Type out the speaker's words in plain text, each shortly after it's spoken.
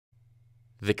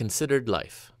The Considered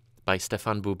Life by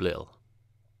Stefan Boublil.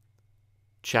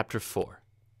 Chapter 4.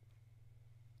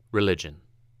 Religion.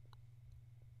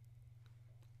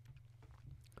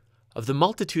 Of the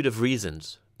multitude of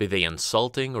reasons, be they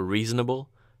insulting or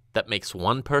reasonable, that makes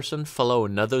one person follow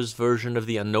another's version of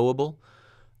the unknowable,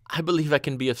 I believe I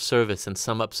can be of service and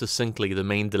sum up succinctly the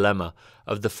main dilemma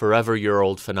of the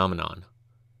forever-year-old phenomenon: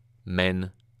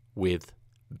 men with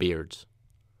beards.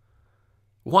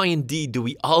 Why indeed do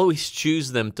we always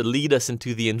choose them to lead us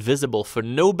into the invisible for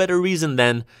no better reason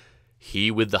than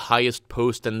he with the highest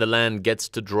post in the land gets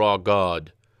to draw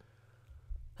God?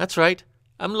 That's right,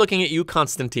 I'm looking at you,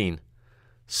 Constantine.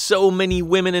 So many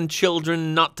women and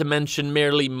children, not to mention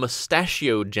merely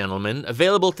mustachioed gentlemen,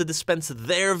 available to dispense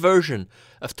their version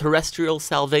of terrestrial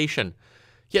salvation,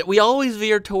 yet we always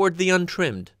veer toward the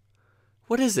untrimmed.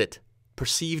 What is it?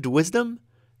 Perceived wisdom?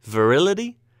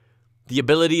 Virility? The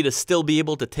ability to still be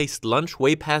able to taste lunch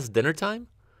way past dinner time?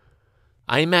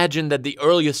 I imagine that the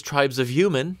earliest tribes of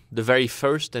human, the very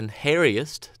first and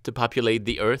hairiest to populate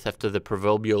the earth after the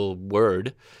proverbial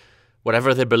word,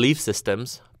 whatever their belief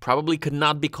systems, probably could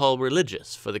not be called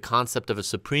religious, for the concept of a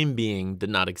supreme being did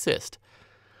not exist.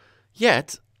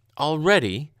 Yet,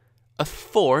 already, a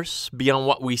force beyond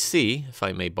what we see, if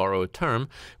I may borrow a term,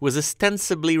 was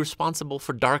ostensibly responsible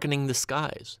for darkening the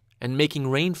skies and making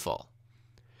rainfall.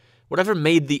 Whatever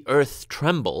made the earth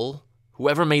tremble,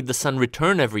 whoever made the sun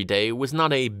return every day, was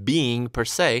not a being per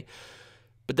se,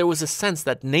 but there was a sense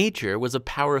that nature was a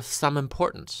power of some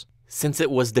importance, since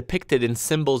it was depicted in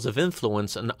symbols of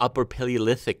influence in Upper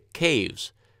Paleolithic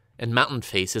caves and mountain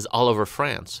faces all over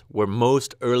France, where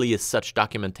most earliest such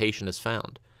documentation is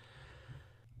found.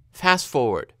 Fast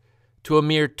forward to a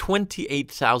mere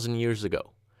 28,000 years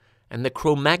ago, and the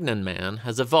Cro-Magnon man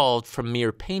has evolved from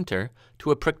mere painter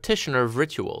to a practitioner of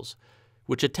rituals,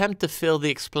 which attempt to fill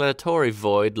the explanatory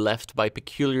void left by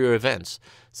peculiar events,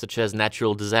 such as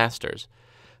natural disasters,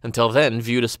 until then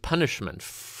viewed as punishment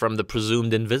from the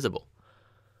presumed invisible.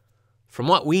 From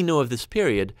what we know of this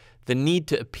period, the need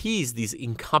to appease these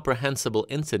incomprehensible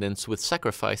incidents with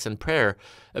sacrifice and prayer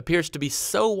appears to be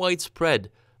so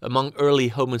widespread among early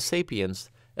Homo sapiens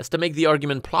as to make the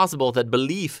argument plausible that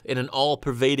belief in an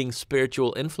all-pervading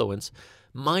spiritual influence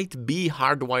might be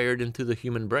hardwired into the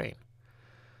human brain.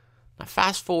 Now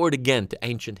fast forward again to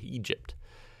ancient Egypt,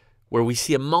 where we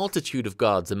see a multitude of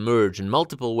gods emerge in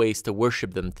multiple ways to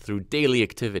worship them through daily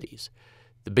activities,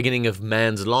 the beginning of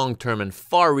man's long-term and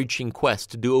far-reaching quest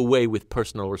to do away with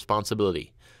personal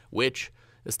responsibility, which,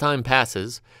 as time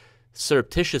passes,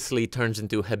 surreptitiously turns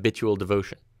into habitual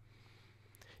devotion.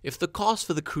 If the cause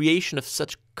for the creation of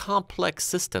such complex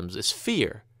systems is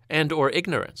fear and or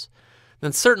ignorance,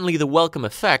 then certainly the welcome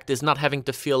effect is not having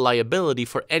to feel liability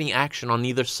for any action on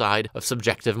either side of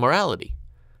subjective morality.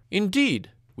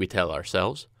 Indeed, we tell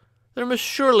ourselves, there must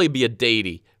surely be a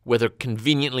deity, whether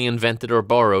conveniently invented or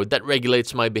borrowed, that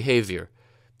regulates my behavior.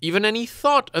 Even any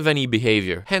thought of any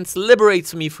behavior, hence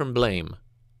liberates me from blame.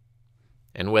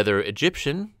 And whether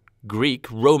Egyptian, Greek,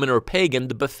 Roman, or pagan,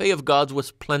 the buffet of gods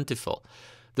was plentiful.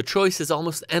 The choice is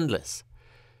almost endless.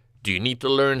 Do you need to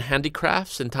learn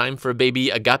handicrafts in time for baby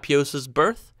Agapios'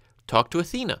 birth? Talk to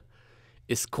Athena.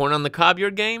 Is corn on the cob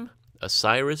your game?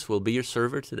 Osiris will be your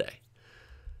server today.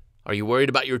 Are you worried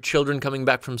about your children coming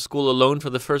back from school alone for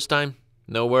the first time?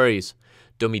 No worries.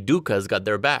 Domiduca's got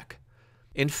their back.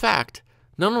 In fact,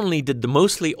 not only did the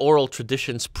mostly oral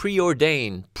traditions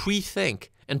preordain,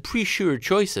 pre-think, and pre-sure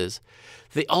choices,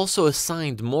 they also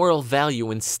assigned moral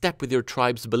value in step with your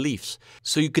tribe's beliefs,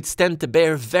 so you could stand to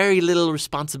bear very little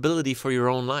responsibility for your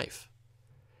own life.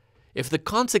 If the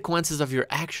consequences of your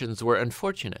actions were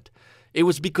unfortunate, it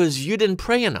was because you didn't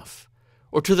pray enough,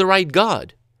 or to the right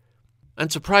God.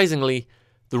 Unsurprisingly,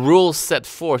 the rules set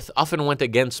forth often went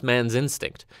against man's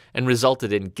instinct and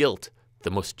resulted in guilt,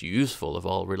 the most useful of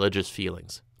all religious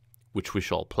feelings, which we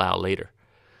shall plow later,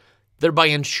 thereby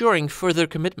ensuring further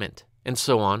commitment, and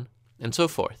so on, and so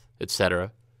forth,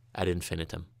 etc., ad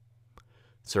infinitum.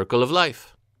 Circle of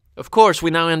life. Of course, we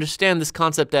now understand this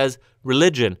concept as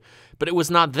religion, but it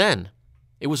was not then.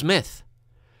 It was myth.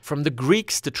 From the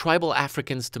Greeks to tribal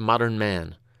Africans to modern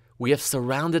man, we have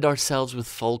surrounded ourselves with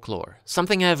folklore,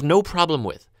 something I have no problem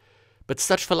with. But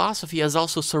such philosophy has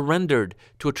also surrendered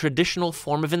to a traditional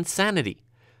form of insanity,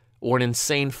 or an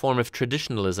insane form of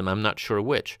traditionalism, I'm not sure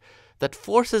which, that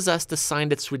forces us to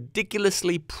sign its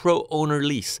ridiculously pro-owner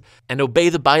lease and obey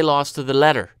the bylaws to the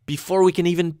letter before we can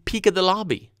even peek at the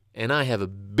lobby. And I have a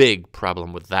big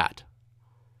problem with that.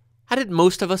 How did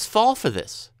most of us fall for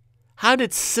this? How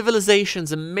did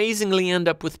civilizations amazingly end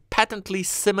up with patently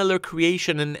similar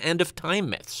creation and end-of-time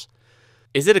myths?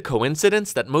 Is it a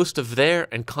coincidence that most of their,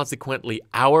 and consequently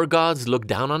our gods, look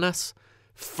down on us,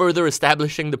 further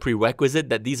establishing the prerequisite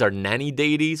that these are nanny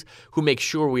deities who make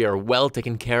sure we are well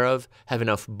taken care of, have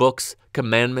enough books,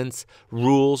 commandments,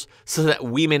 rules, so that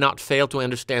we may not fail to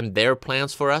understand their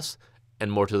plans for us,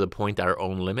 and more to the point, our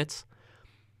own limits?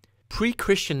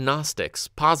 Pre-Christian Gnostics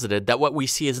posited that what we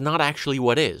see is not actually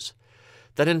what is,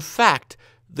 that in fact,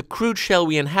 the crude shell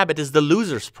we inhabit is the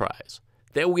loser's prize,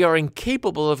 that we are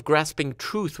incapable of grasping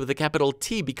truth with a capital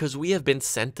T because we have been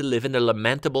sent to live in a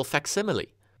lamentable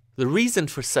facsimile. The reason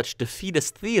for such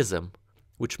defeatist theism,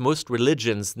 which most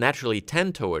religions naturally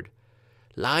tend toward,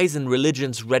 lies in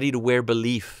religions ready to wear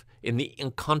belief in the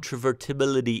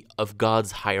incontrovertibility of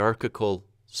God's hierarchical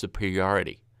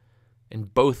superiority, in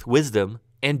both wisdom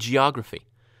and geography,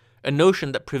 a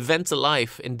notion that prevents a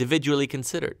life individually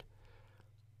considered.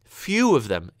 Few of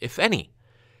them, if any,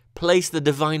 place the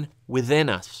divine within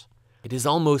us. It is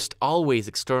almost always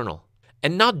external,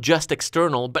 and not just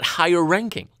external, but higher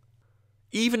ranking.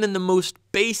 Even in the most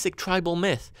basic tribal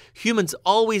myth, humans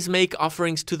always make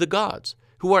offerings to the gods,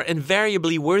 who are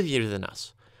invariably worthier than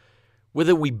us.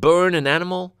 Whether we burn an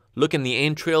animal, look in the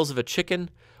entrails of a chicken,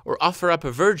 or offer up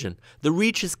a virgin, the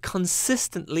reach is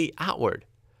consistently outward.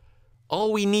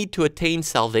 All we need to attain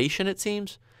salvation, it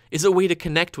seems, is a way to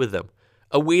connect with them,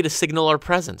 a way to signal our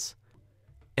presence.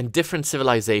 And different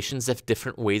civilizations have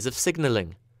different ways of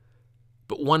signaling.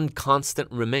 But one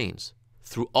constant remains,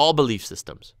 through all belief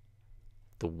systems: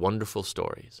 the wonderful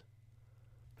stories.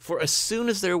 For as soon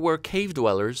as there were cave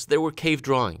dwellers, there were cave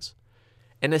drawings.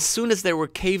 And as soon as there were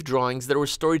cave drawings, there were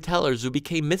storytellers who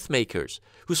became myth makers,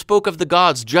 who spoke of the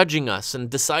gods judging us and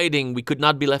deciding we could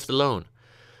not be left alone.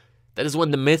 That is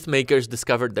when the myth makers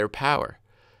discovered their power,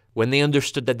 when they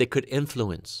understood that they could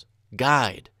influence,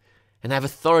 guide, and have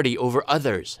authority over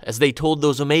others as they told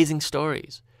those amazing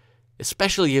stories,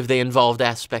 especially if they involved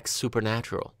aspects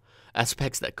supernatural,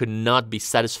 aspects that could not be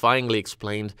satisfyingly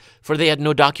explained, for they had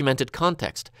no documented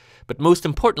context, but most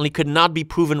importantly could not be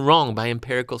proven wrong by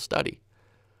empirical study.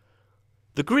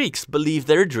 The Greeks believed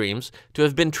their dreams to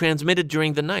have been transmitted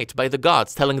during the night by the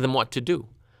gods telling them what to do.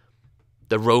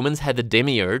 The Romans had the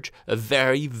demiurge, a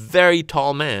very, very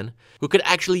tall man, who could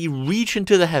actually reach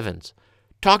into the heavens,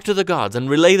 talk to the gods, and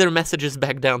relay their messages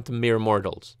back down to mere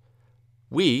mortals.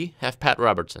 We have Pat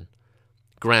Robertson.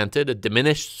 Granted, a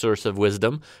diminished source of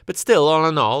wisdom, but still, all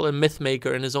in all, a myth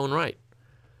maker in his own right.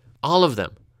 All of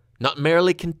them, not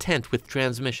merely content with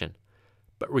transmission,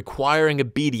 but requiring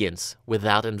obedience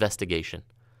without investigation.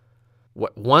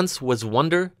 What once was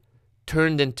wonder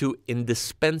turned into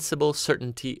indispensable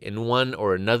certainty in one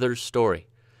or another's story,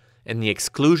 and the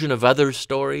exclusion of other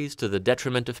stories to the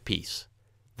detriment of peace.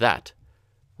 That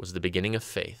was the beginning of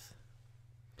faith.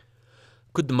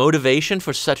 Could the motivation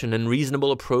for such an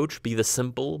unreasonable approach be the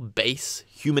simple, base,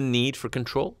 human need for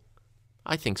control?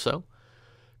 I think so.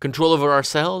 Control over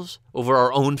ourselves, over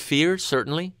our own fears,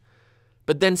 certainly.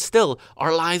 But then still,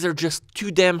 our lives are just too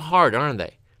damn hard, aren't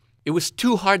they? It was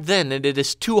too hard then, and it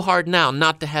is too hard now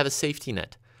not to have a safety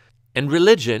net. And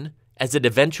religion, as it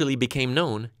eventually became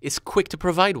known, is quick to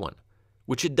provide one,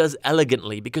 which it does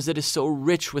elegantly because it is so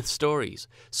rich with stories,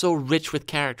 so rich with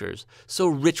characters, so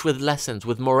rich with lessons,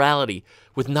 with morality,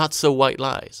 with not-so-white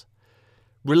lies.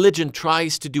 Religion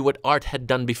tries to do what art had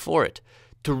done before it,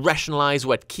 to rationalize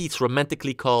what Keats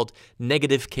romantically called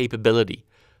negative capability,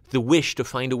 the wish to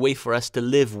find a way for us to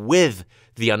live with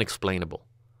the unexplainable.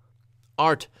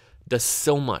 Art does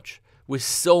so much, with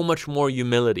so much more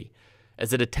humility,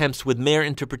 as it attempts with mere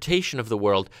interpretation of the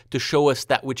world to show us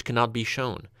that which cannot be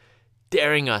shown,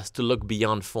 daring us to look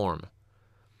beyond form.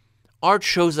 Art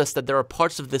shows us that there are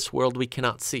parts of this world we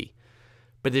cannot see,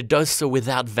 but it does so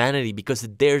without vanity because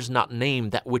it dares not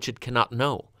name that which it cannot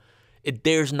know. It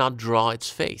dares not draw its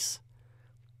face.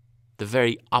 The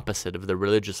very opposite of the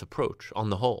religious approach, on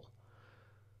the whole.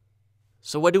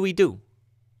 So what do?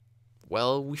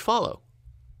 Well, we follow.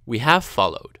 We have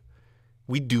followed.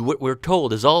 We do what we're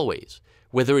told, as always,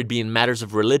 whether it be in matters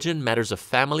of religion, matters of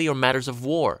family, or matters of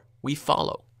war. We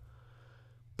follow.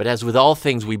 But as with all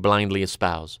things we blindly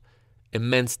espouse,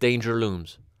 immense danger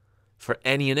looms. For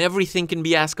any and everything can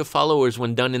be asked of followers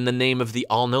when done in the name of the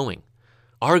all-knowing.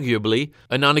 Arguably,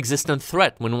 a non-existent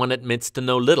threat when one admits to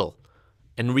know little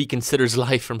and reconsiders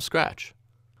life from scratch.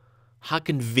 How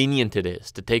convenient it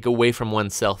is to take away from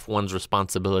oneself one's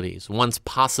responsibilities, one's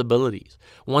possibilities,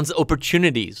 one's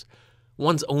opportunities,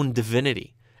 one's own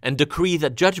divinity, and decree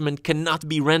that judgment cannot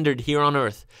be rendered here on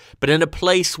earth, but in a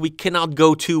place we cannot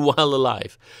go to while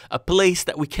alive, a place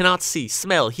that we cannot see,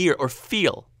 smell, hear, or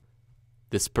feel,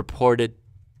 this purported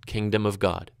kingdom of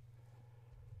God.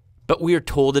 But we are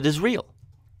told it is real.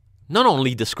 not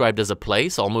only described as a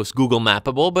place, almost Google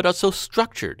Mappable, but also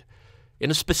structured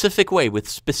in a specific way with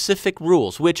specific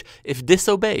rules, which, if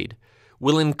disobeyed,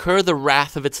 will incur the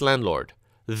wrath of its landlord,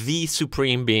 the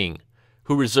supreme being,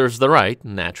 who reserves the right,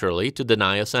 naturally, to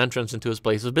deny us entrance into his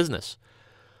place of business.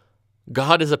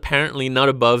 God is apparently not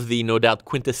above the, no doubt,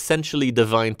 quintessentially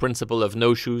divine principle of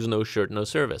no shoes, no shirt, no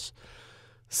service.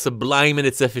 Sublime in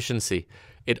its efficiency,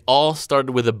 it all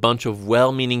started with a bunch of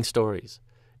well-meaning stories.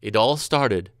 It all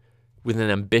started with an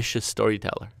ambitious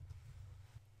storyteller.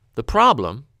 The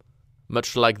problem,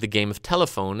 much like the game of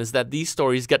telephone, is that these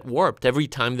stories get warped every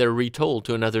time they're retold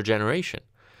to another generation.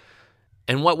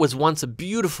 And what was once a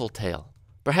beautiful tale,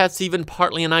 perhaps even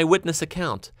partly an eyewitness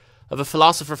account, of a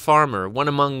philosopher-farmer, one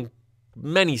among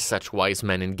many such wise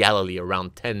men in Galilee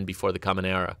around 10 before the Common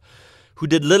Era, who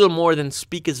did little more than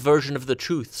speak his version of the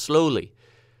truth slowly,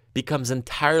 becomes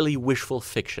entirely wishful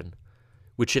fiction,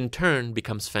 which in turn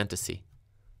becomes fantasy,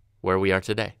 where we are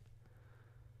today.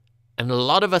 And a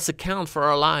lot of us account for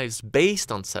our lives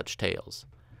based on such tales.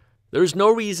 There is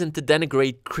no reason to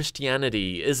denigrate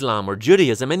Christianity, Islam, or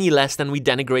Judaism any less than we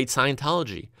denigrate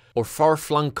Scientology, or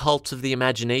far-flung cults of the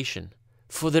imagination,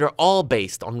 for they're all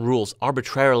based on rules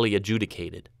arbitrarily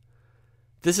adjudicated.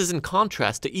 This is in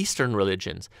contrast to Eastern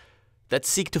religions that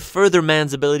seek to further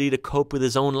man's ability to cope with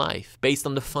his own life based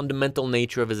on the fundamental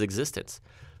nature of his existence,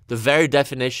 the very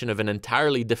definition of an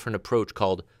entirely different approach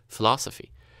called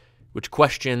philosophy, which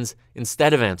questions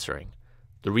instead of answering,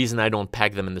 the reason I don't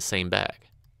pack them in the same bag.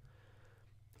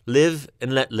 Live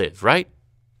and let live, right?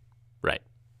 Right.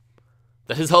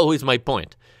 That is always my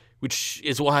point, which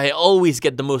is why I always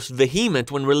get the most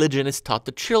vehement when religion is taught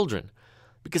to children,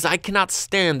 because I cannot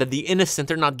stand that the innocent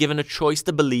are not given a choice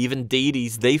to believe in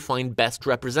deities they find best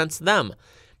represents them,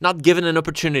 not given an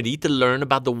opportunity to learn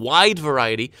about the wide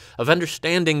variety of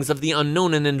understandings of the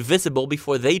unknown and invisible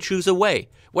before they choose a way,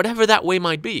 whatever that way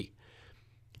might be.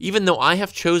 Even though I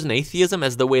have chosen atheism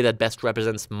as the way that best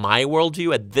represents my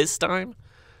worldview at this time,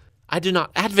 I do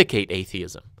not advocate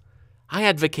atheism. I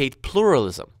advocate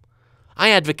pluralism. I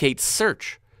advocate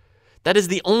search. That is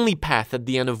the only path at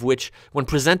the end of which, when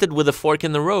presented with a fork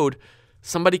in the road,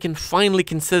 somebody can finally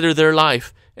consider their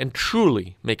life and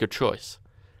truly make a choice.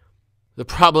 The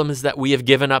problem is that we have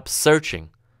given up searching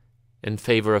in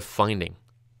favor of finding.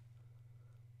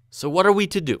 So what are we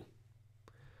to do?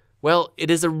 Well, it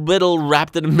is a riddle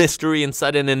wrapped in a mystery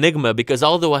inside an enigma, because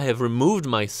although I have removed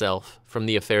myself from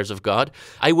the affairs of God,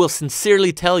 I will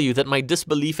sincerely tell you that my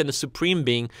disbelief in a supreme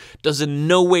being does in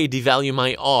no way devalue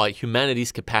my awe at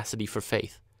humanity's capacity for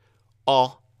faith.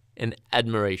 Awe and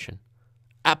admiration.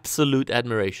 Absolute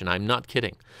admiration, I'm not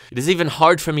kidding. It is even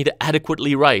hard for me to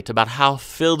adequately write about how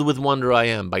filled with wonder I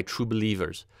am by true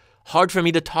believers. Hard for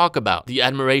me to talk about the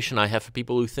admiration I have for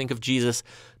people who think of Jesus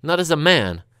not as a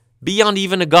man, beyond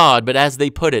even a god, but as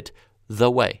they put it, the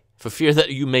way. For fear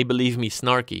that you may believe me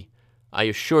snarky, I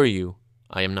assure you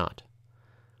I am not.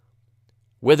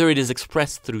 Whether it is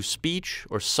expressed through speech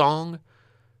or song,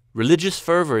 religious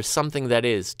fervor is something that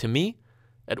is, to me,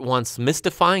 at once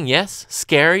mystifying, yes,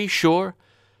 scary, sure,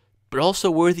 but also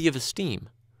worthy of esteem.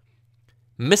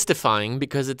 Mystifying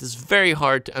because it is very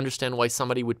hard to understand why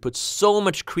somebody would put so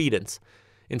much credence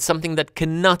in something that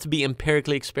cannot be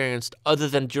empirically experienced other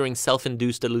than during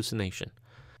self-induced hallucination.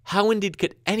 How indeed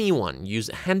could anyone use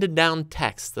handed-down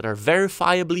texts that are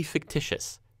verifiably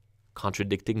fictitious,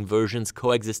 contradicting versions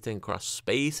coexisting across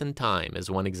space and time as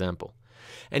one example,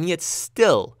 and yet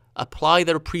still apply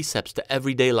their precepts to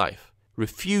everyday life,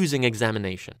 refusing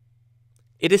examination?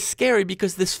 It is scary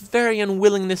because this very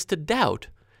unwillingness to doubt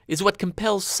is what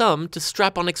compels some to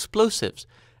strap on explosives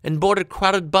and board a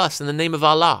crowded bus in the name of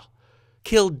Allah,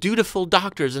 kill dutiful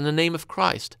doctors in the name of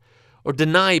Christ, or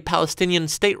deny Palestinian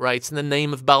state rights in the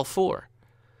name of Balfour.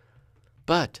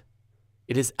 But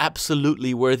it is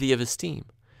absolutely worthy of esteem,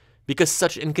 because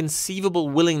such inconceivable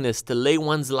willingness to lay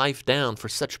one's life down for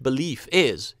such belief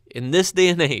is, in this day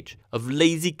and age of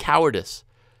lazy cowardice,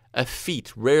 a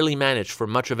feat rarely managed for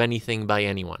much of anything by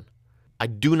anyone. I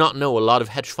do not know a lot of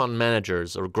hedge fund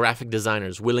managers or graphic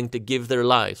designers willing to give their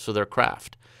lives for their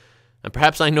craft. And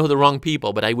perhaps I know the wrong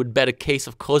people, but I would bet a case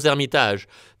of Crozes Hermitage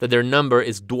that their number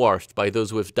is dwarfed by those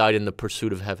who have died in the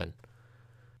pursuit of heaven.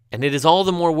 And it is all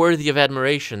the more worthy of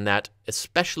admiration that,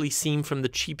 especially seen from the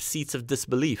cheap seats of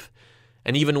disbelief,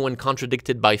 and even when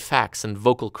contradicted by facts and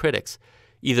vocal critics,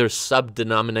 either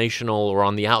sub-denominational or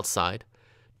on the outside,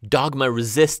 dogma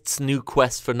resists new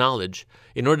quests for knowledge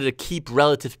in order to keep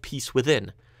relative peace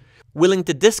within, willing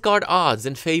to discard odds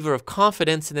in favor of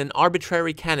confidence in an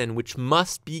arbitrary canon which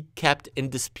must be kept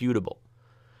indisputable.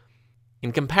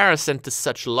 In comparison to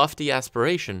such lofty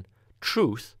aspiration,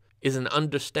 truth is an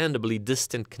understandably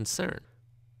distant concern.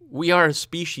 We are a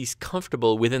species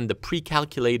comfortable within the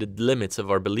pre-calculated limits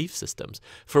of our belief systems,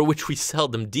 for which we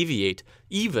seldom deviate,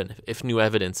 even if new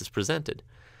evidence is presented.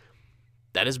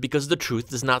 That is because the truth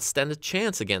does not stand a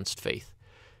chance against faith.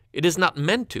 It is not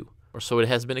meant to, or so it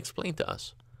has been explained to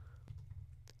us.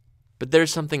 But there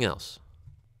is something else.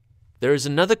 There is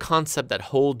another concept that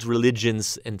holds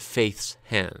religion's and faith's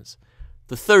hands,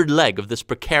 the third leg of this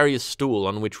precarious stool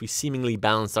on which we seemingly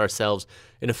balance ourselves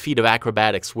in a feat of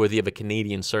acrobatics worthy of a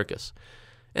Canadian circus,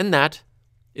 and that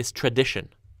is tradition.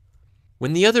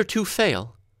 When the other two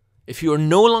fail, if you are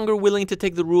no longer willing to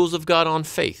take the rules of God on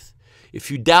faith, if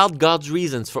you doubt God's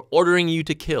reasons for ordering you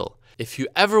to kill, if you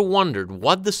ever wondered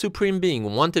what the Supreme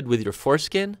Being wanted with your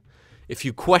foreskin, if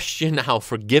you question how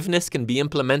forgiveness can be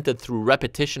implemented through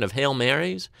repetition of Hail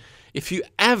Marys, if you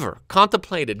ever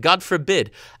contemplated, God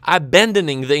forbid,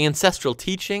 abandoning the ancestral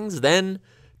teachings, then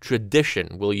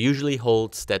tradition will usually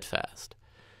hold steadfast.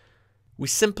 We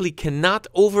simply cannot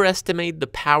overestimate the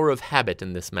power of habit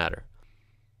in this matter.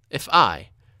 If I,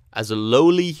 as a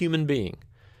lowly human being,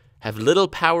 have little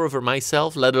power over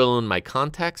myself, let alone my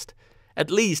context,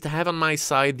 at least I have on my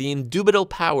side the indubitable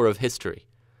power of history.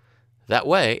 That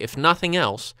way, if nothing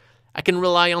else, I can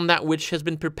rely on that which has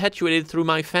been perpetuated through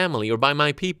my family or by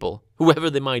my people, whoever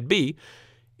they might be,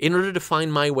 in order to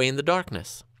find my way in the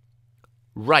darkness.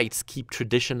 Rites keep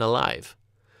tradition alive.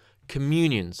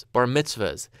 Communions, bar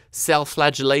mitzvahs,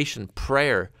 self-flagellation,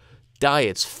 prayer,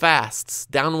 diets, fasts,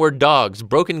 downward dogs,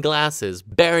 broken glasses,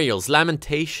 burials,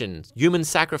 lamentations, human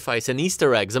sacrifice, and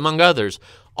Easter eggs, among others,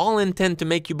 all intend to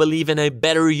make you believe in a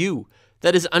better you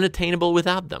that is unattainable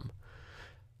without them.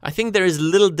 I think there is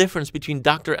little difference between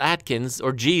Dr. Atkins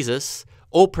or Jesus,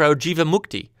 Oprah or Jiva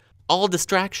Mukti. All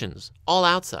distractions, all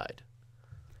outside.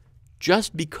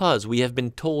 Just because we have been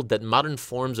told that modern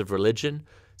forms of religion,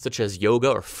 such as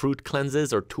yoga or fruit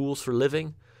cleanses or tools for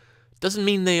living, doesn't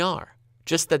mean they are,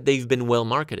 just that they've been well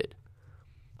marketed.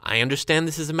 I understand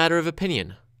this is a matter of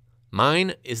opinion.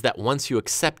 Mine is that once you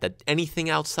accept that anything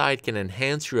outside can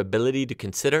enhance your ability to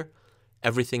consider,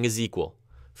 everything is equal,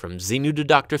 from Xenu to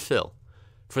Dr. Phil.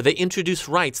 For they introduce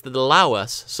rites that allow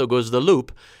us, so goes the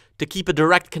loop, to keep a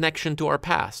direct connection to our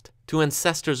past, to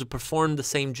ancestors who performed the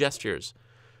same gestures,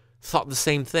 thought the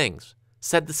same things,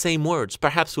 said the same words,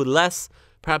 perhaps with less,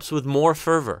 perhaps with more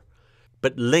fervor,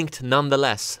 but linked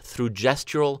nonetheless through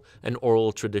gestural and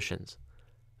oral traditions.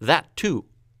 That, too,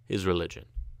 is religion.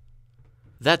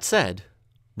 That said,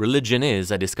 religion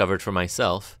is, I discovered for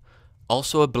myself,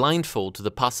 also a blindfold to the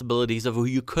possibilities of who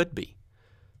you could be.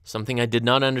 Something I did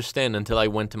not understand until I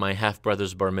went to my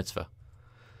half-brother's bar mitzvah.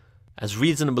 As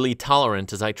reasonably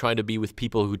tolerant as I try to be with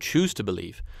people who choose to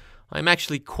believe, I am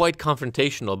actually quite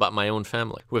confrontational about my own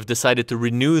family, who have decided to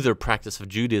renew their practice of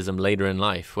Judaism later in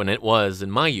life, when it was,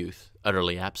 in my youth,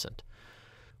 utterly absent.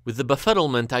 With the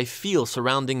befuddlement I feel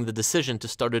surrounding the decision to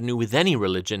start anew with any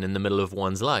religion in the middle of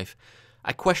one's life,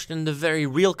 I question the very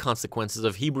real consequences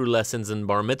of Hebrew lessons and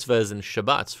bar mitzvahs and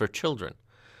Shabbats for children.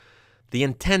 The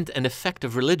intent and effect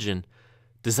of religion,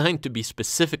 designed to be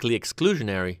specifically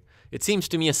exclusionary, it seems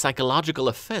to me a psychological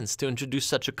offense to introduce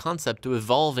such a concept to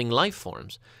evolving life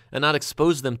forms and not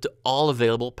expose them to all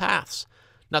available paths,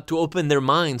 not to open their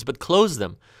minds but close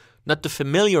them, not to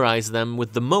familiarize them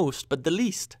with the most but the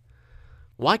least.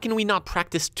 Why can we not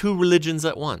practice two religions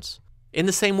at once, in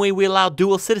the same way we allow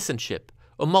dual citizenship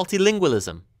or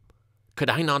multilingualism? Could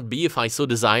I not be, if I so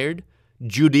desired,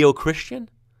 Judeo-Christian?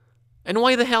 And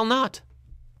why the hell not?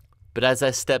 But as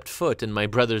I stepped foot in my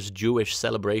brother's Jewish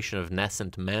celebration of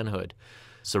nascent manhood,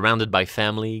 surrounded by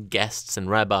family, guests, and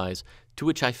rabbis, to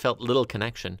which I felt little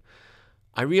connection,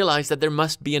 I realized that there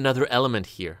must be another element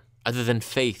here, other than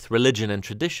faith, religion, and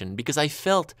tradition, because I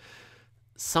felt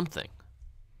something.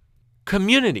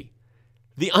 Community,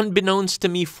 the unbeknownst to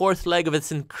me fourth leg of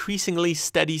its increasingly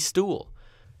steady stool.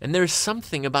 And there is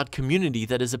something about community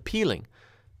that is appealing,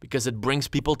 because it brings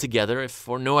people together if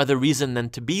for no other reason than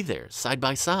to be there, side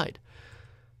by side.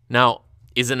 Now,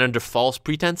 is it under false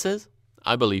pretenses?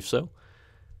 I believe so.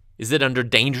 Is it under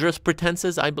dangerous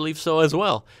pretenses? I believe so as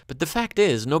well. But the fact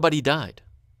is, nobody died.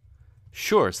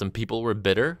 Sure, some people were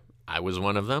bitter. I was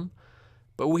one of them.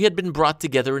 But we had been brought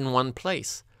together in one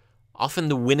place. Often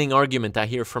the winning argument I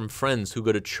hear from friends who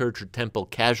go to church or temple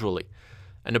casually,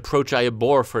 an approach I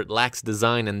abhor for it lacks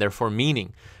design and therefore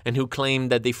meaning, and who claim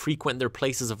that they frequent their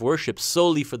places of worship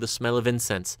solely for the smell of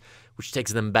incense, which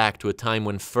takes them back to a time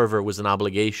when fervor was an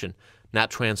obligation, not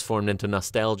transformed into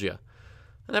nostalgia.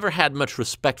 I never had much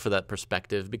respect for that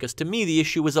perspective, because to me the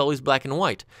issue was always black and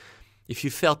white. If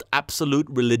you felt absolute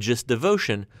religious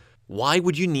devotion, Why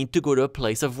would you need to go to a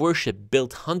place of worship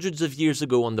built hundreds of years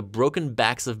ago on the broken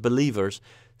backs of believers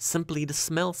simply to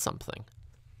smell something?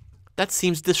 That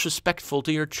seems disrespectful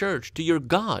to your church, to your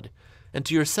God, and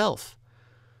to yourself.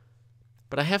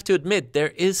 But I have to admit, there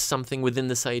is something within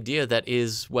this idea that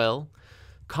is, well,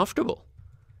 comfortable.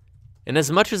 And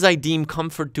as much as I deem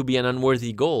comfort to be an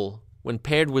unworthy goal, when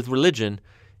paired with religion,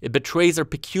 it betrays our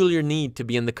peculiar need to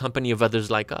be in the company of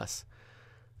others like us.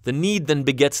 The need then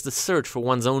begets the search for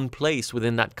one's own place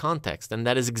within that context, and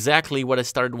that is exactly what I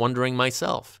started wondering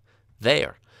myself,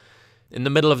 there, in the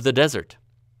middle of the desert.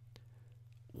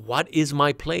 What is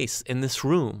my place in this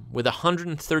room with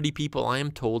 130 people I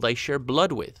am told I share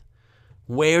blood with?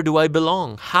 Where do I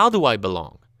belong? How do I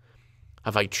belong?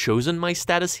 Have I chosen my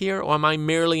status here, or am I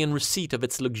merely in receipt of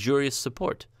its luxurious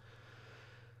support?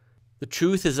 The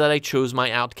truth is that I chose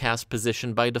my outcast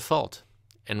position by default,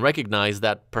 and recognized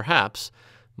that, perhaps,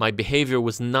 my behavior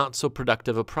was not so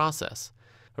productive a process,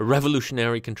 a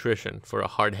revolutionary contrition for a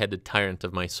hard-headed tyrant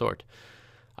of my sort.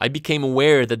 I became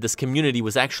aware that this community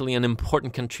was actually an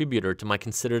important contributor to my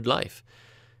considered life,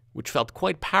 which felt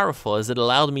quite powerful as it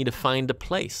allowed me to find a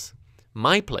place,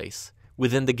 my place,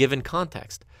 within the given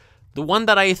context, the one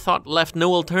that I thought left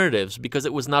no alternatives because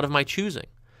it was not of my choosing.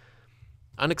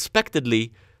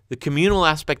 Unexpectedly, the communal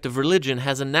aspect of religion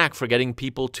has a knack for getting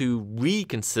people to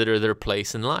reconsider their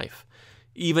place in life,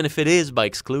 even if it is by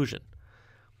exclusion.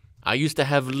 I used to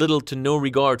have little to no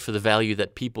regard for the value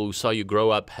that people who saw you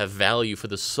grow up have value for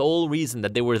the sole reason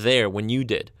that they were there when you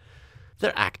did.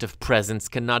 Their active presence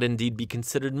cannot indeed be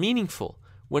considered meaningful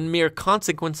when mere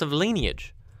consequence of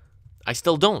lineage. I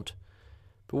still don't.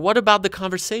 But what about the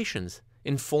conversations,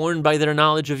 informed by their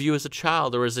knowledge of you as a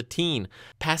child or as a teen,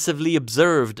 passively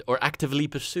observed or actively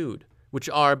pursued, which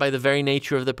are, by the very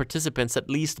nature of the participants, at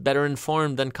least better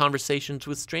informed than conversations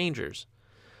with strangers?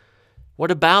 What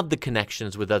about the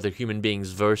connections with other human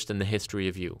beings versed in the history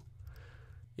of you?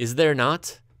 Is there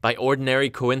not, by ordinary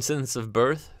coincidence of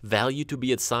birth, value to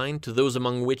be assigned to those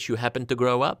among which you happen to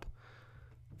grow up?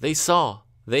 They saw,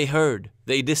 they heard,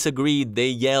 they disagreed, they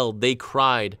yelled, they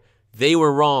cried, they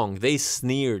were wrong, they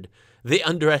sneered, they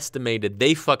underestimated,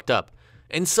 they fucked up,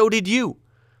 and so did you.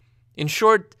 In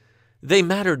short, they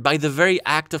mattered by the very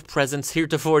act of presence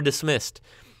heretofore dismissed,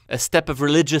 a step of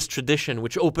religious tradition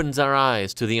which opens our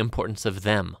eyes to the importance of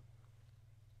them.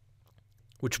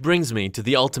 Which brings me to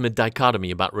the ultimate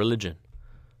dichotomy about religion,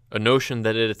 a notion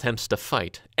that it attempts to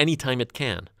fight any time it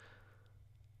can,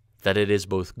 that it is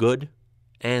both good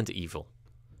and evil.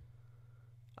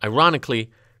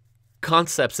 Ironically,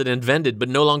 concepts it invented but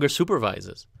no longer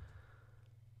supervises.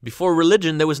 Before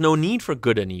religion, there was no need for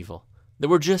good and evil. There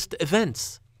were just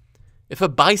events. If a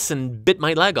bison bit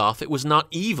my leg off, it was not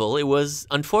evil, it was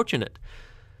unfortunate.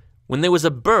 When there was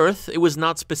a birth, it was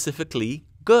not specifically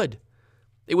good.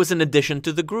 It was an addition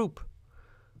to the group.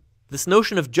 This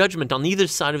notion of judgment on either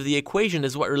side of the equation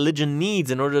is what religion needs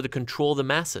in order to control the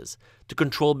masses, to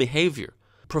control behavior,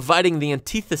 providing the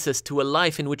antithesis to a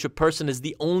life in which a person is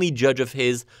the only judge of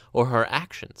his or her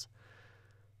actions.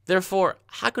 Therefore,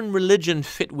 how can religion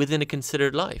fit within a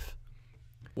considered life?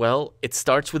 Well, it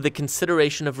starts with the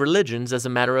consideration of religions as a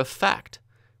matter of fact,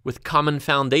 with common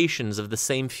foundations of the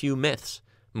same few myths,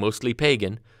 mostly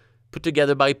pagan, put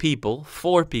together by people,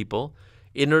 for people,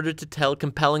 in order to tell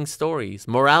compelling stories,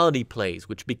 morality plays,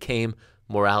 which became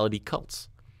morality cults.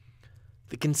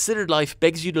 The considered life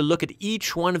begs you to look at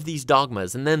each one of these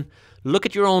dogmas and then look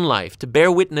at your own life to bear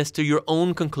witness to your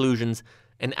own conclusions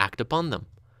and act upon them.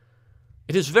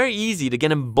 It is very easy to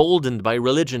get emboldened by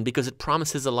religion because it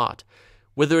promises a lot,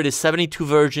 whether it is 72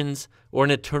 virgins or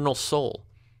an eternal soul.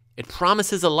 It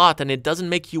promises a lot and it doesn't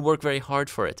make you work very hard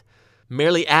for it.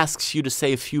 Merely asks you to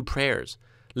say a few prayers,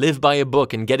 live by a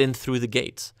book and get in through the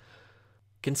gates.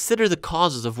 Consider the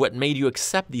causes of what made you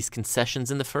accept these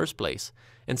concessions in the first place,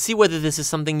 and see whether this is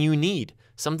something you need,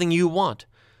 something you want,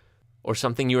 or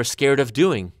something you are scared of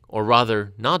doing, or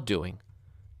rather not doing,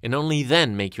 and only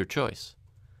then make your choice.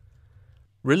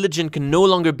 Religion can no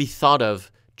longer be thought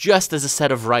of just as a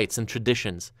set of rites and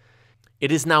traditions.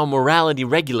 It is now a morality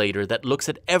regulator that looks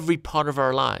at every part of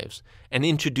our lives and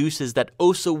introduces that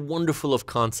oh so wonderful of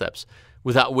concepts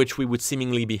without which we would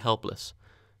seemingly be helpless: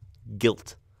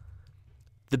 guilt.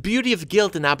 The beauty of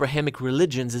guilt in Abrahamic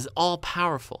religions is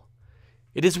all-powerful.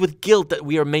 It is with guilt that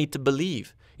we are made to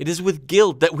believe. It is with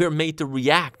guilt that we are made to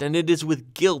react, and it is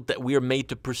with guilt that we are made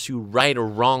to pursue right or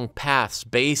wrong paths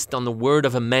based on the word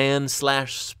of a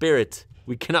man/spirit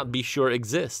we cannot be sure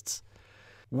exists.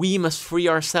 We must free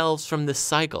ourselves from this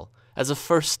cycle as a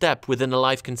first step within a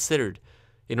life considered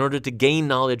in order to gain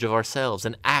knowledge of ourselves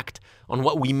and act on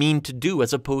what we mean to do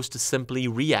as opposed to simply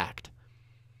react.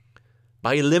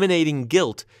 By eliminating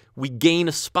guilt, we gain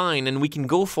a spine and we can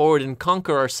go forward and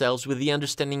conquer ourselves with the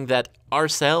understanding that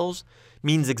ourselves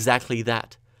means exactly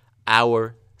that,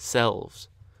 ourselves.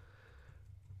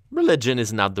 Religion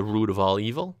is not the root of all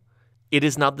evil. It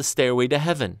is not the stairway to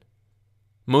heaven.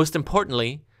 Most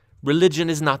importantly, religion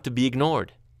is not to be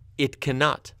ignored. It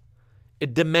cannot.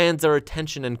 It demands our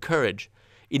attention and courage.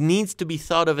 It needs to be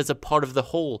thought of as a part of the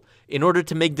whole in order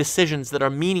to make decisions that are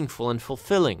meaningful and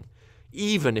fulfilling,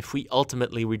 even if we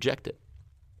ultimately reject it.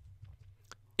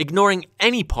 Ignoring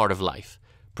any part of life,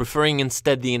 preferring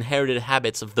instead the inherited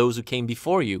habits of those who came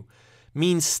before you,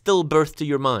 means stillbirth to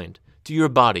your mind, to your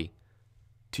body,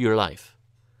 to your life.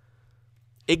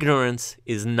 Ignorance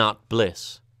is not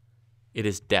bliss. It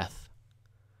is death.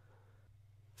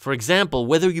 For example,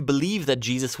 whether you believe that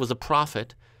Jesus was a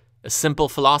prophet, a simple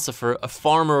philosopher, a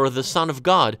farmer, or the Son of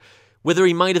God, whether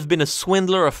he might have been a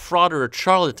swindler, a fraud, or a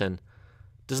charlatan,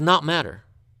 does not matter.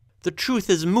 The truth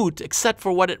is moot except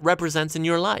for what it represents in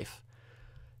your life.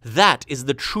 That is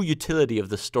the true utility of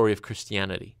the story of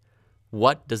Christianity.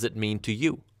 What does it mean to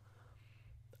you?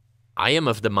 I am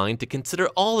of the mind to consider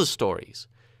all the stories,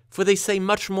 for they say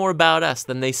much more about us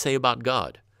than they say about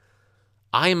God.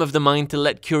 I am of the mind to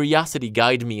let curiosity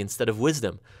guide me instead of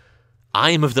wisdom.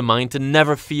 I am of the mind to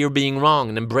never fear being wrong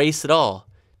and embrace it all,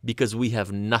 because we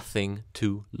have nothing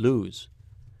to lose.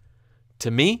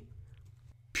 To me,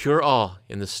 pure awe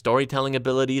in the storytelling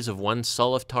abilities of one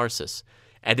Saul of Tarsus,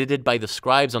 edited by the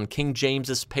scribes on King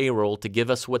James's payroll to give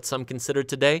us what some consider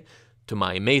today, to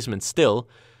my amazement still,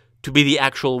 to be the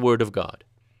actual Word of God.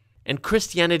 And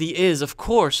Christianity is, of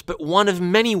course, but one of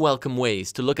many welcome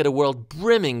ways to look at a world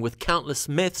brimming with countless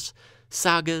myths,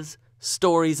 sagas,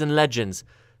 stories, and legends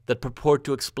that purport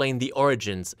to explain the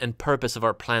origins and purpose of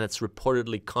our planet's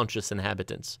reportedly conscious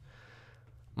inhabitants.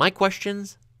 My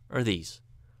questions are these.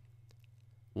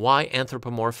 Why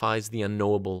anthropomorphize the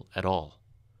unknowable at all?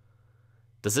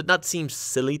 Does it not seem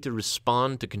silly to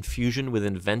respond to confusion with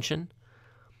invention?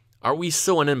 Are we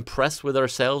so unimpressed with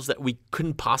ourselves that we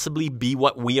couldn't possibly be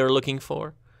what we are looking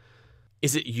for?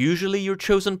 Is it usually your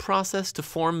chosen process to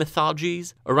form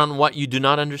mythologies around what you do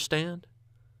not understand?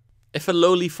 If a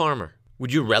lowly farmer,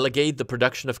 would you relegate the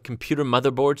production of computer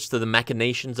motherboards to the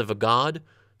machinations of a god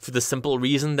for the simple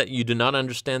reason that you do not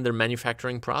understand their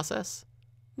manufacturing process?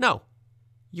 No,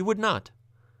 you would not.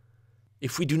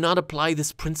 If we do not apply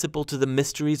this principle to the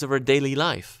mysteries of our daily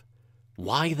life,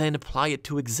 why then apply it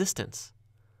to existence?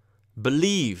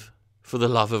 Believe, for the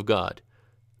love of God.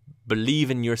 Believe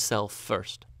in yourself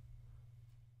first.